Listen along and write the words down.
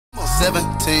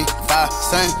17, 5,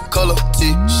 same color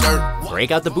t-shirt. Break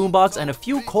out the boombox and a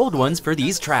few cold ones for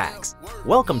these tracks.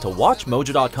 Welcome to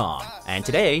WatchMojo.com, and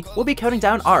today we'll be counting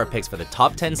down our picks for the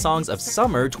top 10 songs of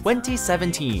summer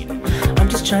 2017. I'm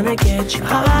just trying to get you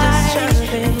high,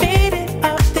 fade it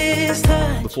out this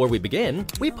time. Before we begin,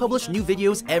 we publish new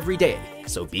videos every day,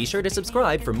 so be sure to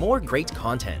subscribe for more great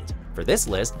content. For this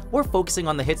list, we're focusing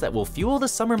on the hits that will fuel the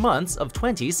summer months of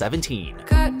 2017.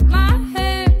 Cut my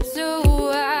hair so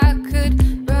I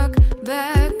could rock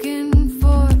back and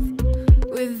forth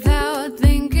without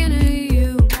thinking of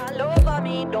you. All over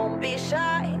me, don't be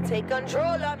shy, take control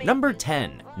of me. Number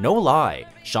 10, No Lie,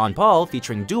 Sean Paul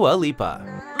featuring Dua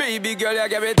Lipa. Baby girl, you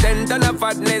give me 10 ton of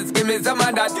fatness, give me some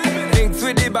of that. Thinks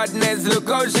with the badness, look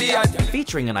how she at.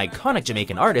 Featuring an iconic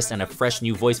Jamaican artist and a fresh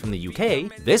new voice from the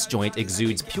UK, this joint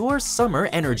exudes pure summer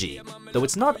energy. Though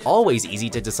it's not always easy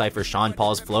to decipher Sean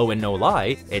Paul's flow in No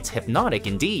Lie, it's hypnotic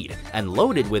indeed, and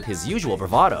loaded with his usual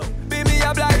bravado. Baby,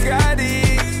 I'm black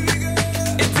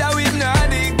it's how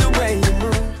hypnotic the way you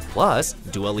move. Plus,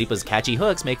 Dua Lipa's catchy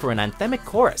hooks make for an anthemic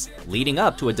chorus, leading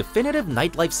up to a definitive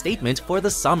nightlife statement for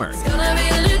the summer.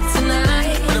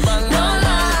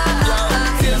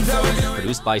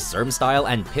 Produced by Serm Style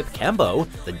and Pip Cambo,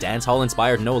 the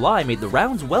dancehall-inspired No Lie made the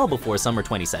rounds well before summer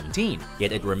 2017,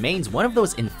 yet it remains one of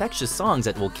those infectious songs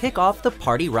that will kick off the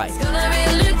party right.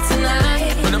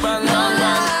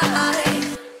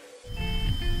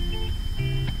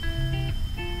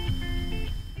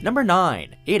 Number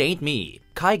 9, It Ain't Me,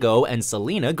 Kygo and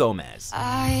Selena Gomez.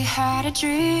 I had a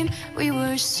dream, we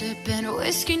were sipping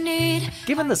whiskey neat.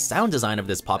 Given the sound design of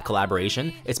this pop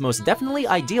collaboration, it's most definitely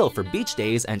ideal for beach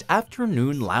days and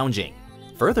afternoon lounging.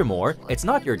 Furthermore, it's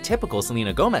not your typical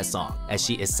Selena Gomez song, as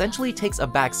she essentially takes a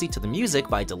backseat to the music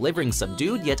by delivering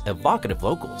subdued yet evocative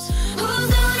vocals.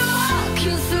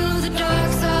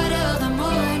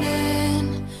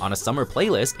 On a summer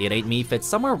playlist, It Ain't Me fits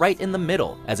somewhere right in the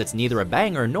middle, as it's neither a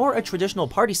banger nor a traditional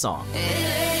party song.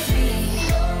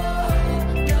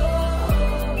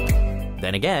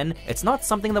 Then again, it's not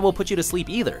something that will put you to sleep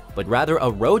either, but rather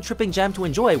a road-tripping jam to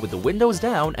enjoy with the windows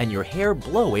down and your hair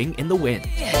blowing in the wind.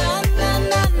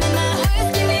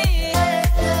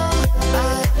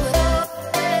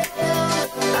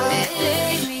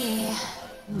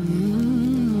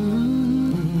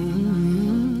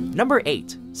 Number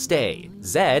 8, Stay,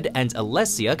 Zed and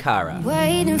Alessia Cara.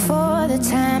 Waiting for the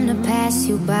time to pass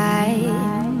you by.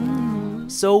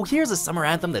 So here's a summer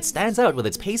anthem that stands out with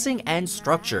its pacing and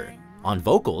structure. On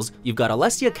vocals, you've got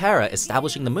Alessia Cara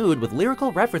establishing the mood with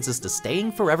lyrical references to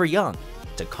staying forever young.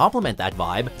 To complement that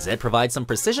vibe, Zed provides some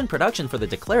precision production for the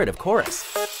declarative chorus.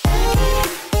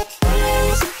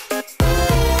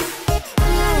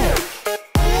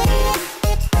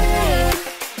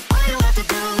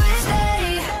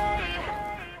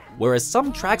 Whereas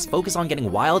some tracks focus on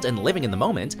getting wild and living in the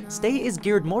moment, Stay is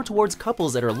geared more towards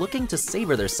couples that are looking to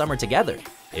savor their summer together.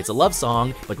 It's a love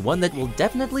song, but one that will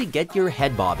definitely get your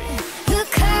head bobbing. The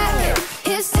clock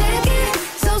is ticking,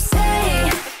 so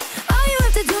say, all you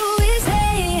have to do is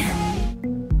say.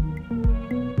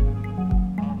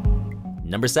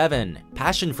 Number 7,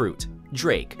 Passionfruit,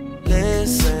 Drake.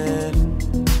 Listen,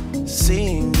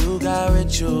 seeing you got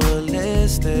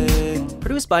ritualistic.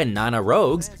 Produced by Nana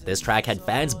Rogues, this track had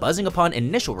fans buzzing upon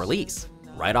initial release.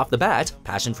 Right off the bat,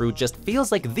 Passionfruit just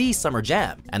feels like the summer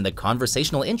jam, and the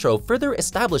conversational intro further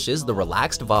establishes the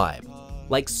relaxed vibe.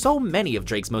 Like so many of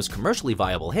Drake's most commercially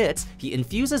viable hits, he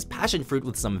infuses Passionfruit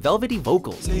with some velvety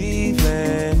vocals.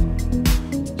 Leaving,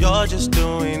 you're just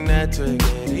doing that to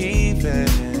get even.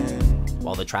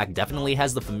 While the track definitely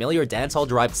has the familiar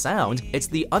dancehall-derived sound, it's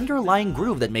the underlying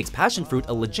groove that makes Passionfruit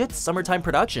a legit summertime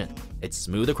production. It's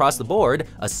smooth across the board,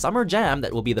 a summer jam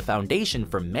that will be the foundation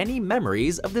for many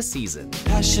memories of the season.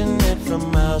 Passionate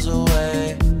from miles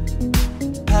away,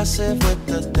 passive with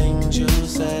the things you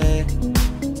say,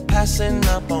 passing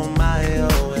up on my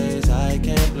always, I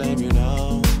can't blame you,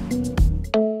 no.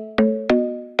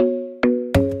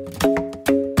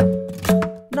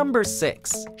 Number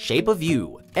 6, Shape of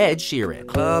You, Ed Sheeran.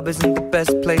 Club isn't the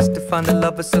best place to find the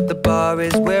lovers, so the bar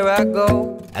is where I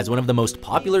go. As one of the most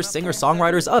popular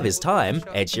singer-songwriters of his time,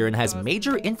 Ed Sheeran has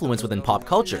major influence within pop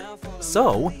culture.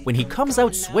 So, when he comes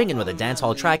out swinging with a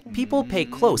dancehall track, people pay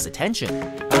close attention.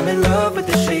 I'm in love with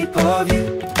the shape of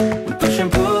you. We push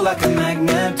and pull like a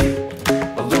magnet do.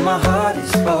 Although my heart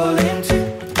is falling too.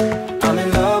 I'm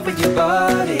in love with your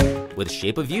body. With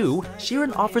Shape of You,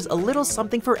 Sheeran offers a little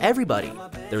something for everybody.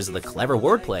 There's the clever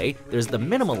wordplay, there's the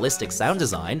minimalistic sound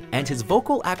design, and his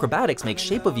vocal acrobatics make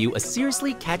Shape of You a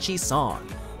seriously catchy song.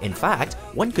 In fact,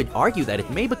 one could argue that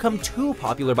it may become too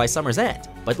popular by summer's end,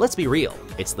 but let's be real,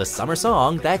 it's the summer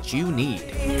song that you need.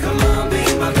 Come on. be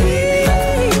my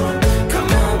baby. Come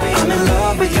on, baby. I'm in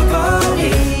love with your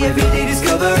body. Every day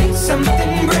discovering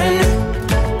something brand new.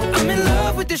 I'm in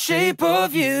love with the shape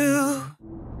of you.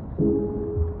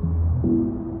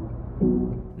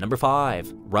 Number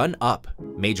 5. Run Up,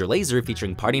 Major Lazer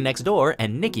featuring Party Next Door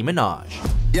and Nicki Minaj.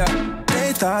 Yeah,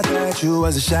 they thought that you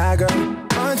was a shy girl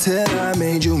until I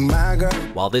made you my girl.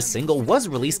 While this single was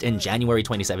released in January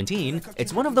 2017,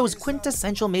 it's one of those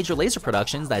quintessential Major Lazer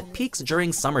productions that peaks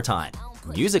during summertime.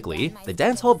 Musically, the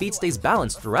dancehall beat stays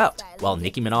balanced throughout, while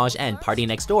Nicki Minaj and Party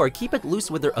Next Door keep it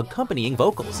loose with their accompanying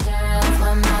vocals.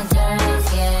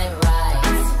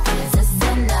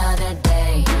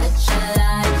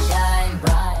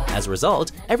 As a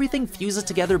result, everything fuses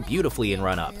together beautifully in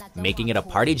Run Up, making it a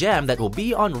party jam that will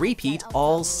be on repeat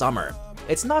all summer.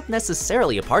 It's not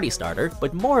necessarily a party starter,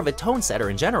 but more of a tone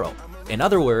setter in general. In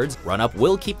other words, Run Up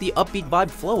will keep the upbeat vibe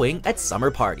flowing at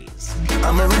summer parties.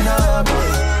 I'm a run up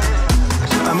boy.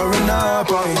 I'm a run up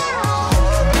boy.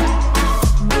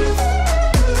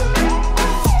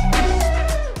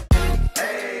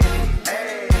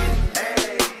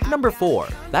 Number 4.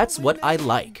 That's What I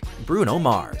Like, Bruno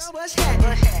Mars.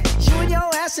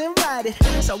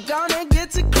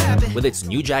 With its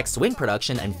New Jack Swing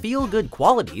production and feel-good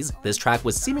qualities, this track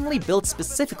was seemingly built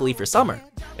specifically for summer.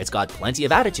 It's got plenty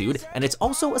of attitude, and it's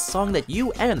also a song that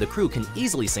you and the crew can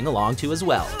easily sing along to as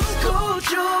well. Gold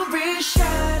jewelry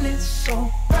shining so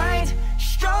bright,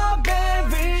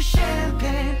 strawberry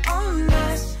champagne on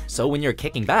us. So when you're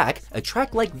kicking back, a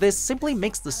track like this simply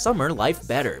makes the summer life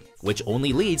better, which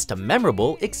only leads to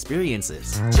memorable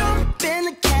experiences. Jump in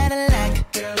the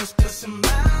Cadillac, girl, let's put some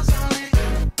miles on it.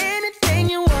 Anything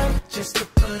you want, just to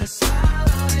put a smile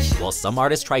on it. While some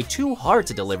artists try too hard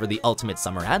to deliver the ultimate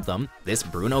summer anthem, this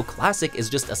Bruno classic is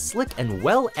just a slick and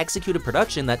well-executed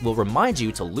production that will remind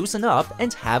you to loosen up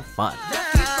and have fun.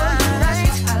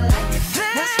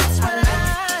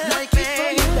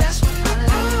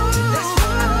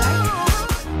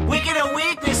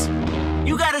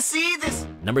 See this.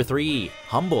 Number 3.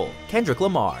 Humble, Kendrick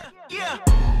Lamar. Yeah.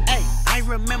 Hey, I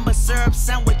remember syrup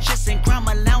sandwiches and crime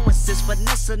allowances.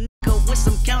 Finesse a nigga with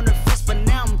some counterfeits, but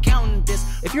now I'm counting this.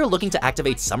 If you're looking to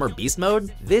activate summer beast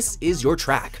mode, this is your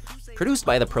track. Produced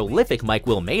by the prolific Mike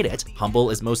Will Made It,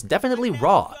 Humble is most definitely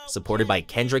raw, supported by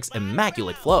Kendrick's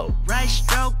immaculate flow. Right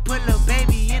stroke, put a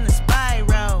baby in a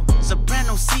spiral.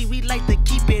 Soprano C, we like to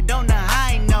keep it on the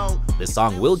high note. This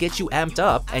song will get you amped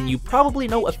up, and you probably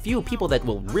know a few people that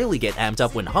will really get amped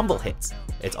up when Humble hits.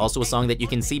 It's also a song that you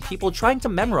can see people trying to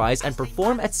memorize and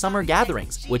perform at summer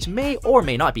gatherings, which may or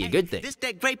may not be a good thing. This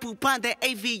that great poop on that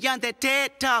AV on that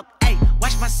TED Talk. Hey,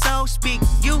 watch my soul speak,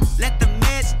 you let the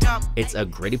meds talk. It's a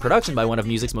gritty production by one of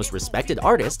music's most respected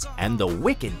artists, and the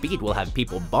wicked beat will have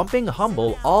people bumping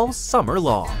Humble all summer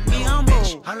long. Be humble,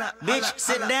 bitch,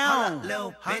 sit down. Be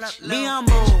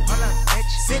humble,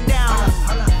 sit down.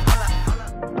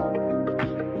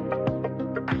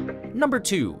 Number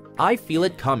 2. I Feel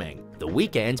It Coming, The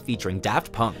Weeknd featuring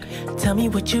Daft Punk. Tell me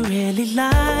what you really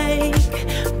like,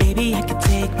 baby, I can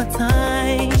take my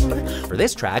time. For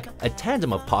this track, a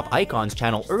tandem of pop icons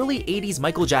channel early 80s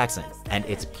Michael Jackson, and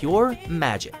it's pure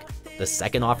magic. The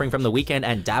second offering from The Weeknd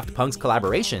and Daft Punk's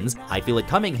collaborations, I Feel It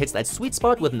Coming hits that sweet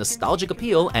spot with nostalgic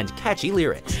appeal and catchy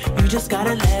lyrics. You just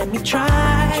gotta let me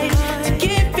try to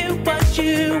give you what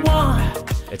you want.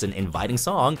 It's an inviting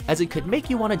song, as it could make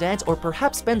you want to dance or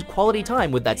perhaps spend quality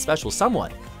time with that special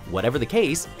someone. Whatever the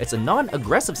case, it's a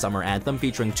non-aggressive summer anthem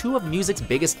featuring two of music's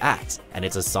biggest acts, and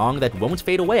it's a song that won't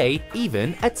fade away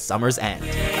even at summer's end.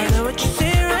 I know what you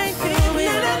say right there.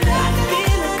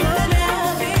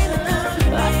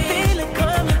 I feel it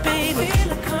coming, baby.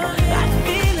 I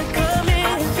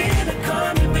feel it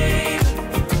coming, baby.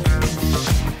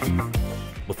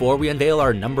 Before we unveil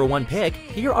our number 1 pick,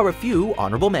 here are a few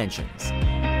honorable mentions.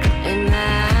 In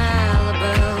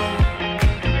Malibu,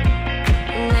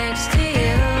 next to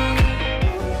you.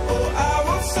 Oh, I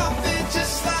want something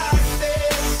just like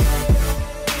this.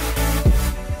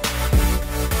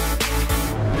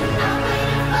 I'm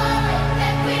waiting for it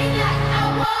every night. I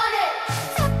want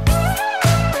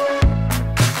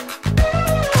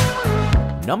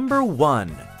it. Number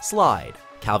 1. Slide,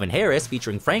 Calvin Harris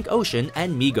featuring Frank Ocean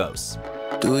and Migos.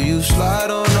 Do you slide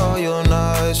on all your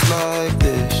nights like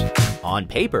this? On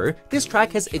paper, this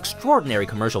track has extraordinary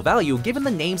commercial value given the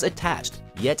names attached,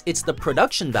 yet it's the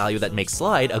production value that makes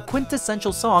Slide a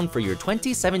quintessential song for your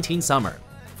 2017 summer.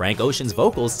 Frank Ocean's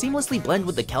vocals seamlessly blend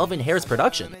with the Calvin Harris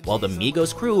production, while the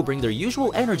Migos crew bring their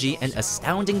usual energy and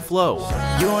astounding flow.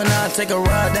 You and I take a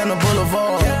ride down the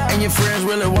boulevard, and your friends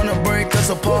really wanna break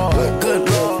us apart. Good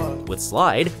Lord. With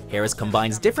Slide, Harris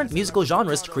combines different musical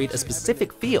genres to create a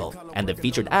specific feel, and the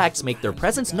featured acts make their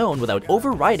presence known without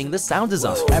overriding the sound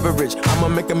design. Average, I'ma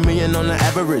make $1 million on the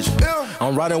average.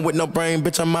 I'm riding with no brain,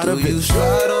 bitch, I'm out of it.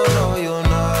 Slide on all your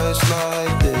nights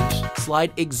like this.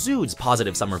 Slide exudes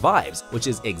positive summer vibes, which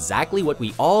is exactly what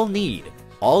we all need.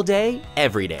 All day,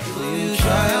 every day.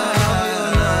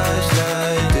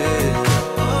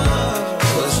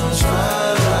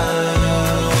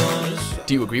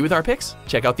 Do you agree with our picks?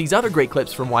 Check out these other great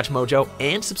clips from WatchMojo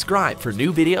and subscribe for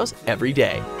new videos every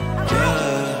day.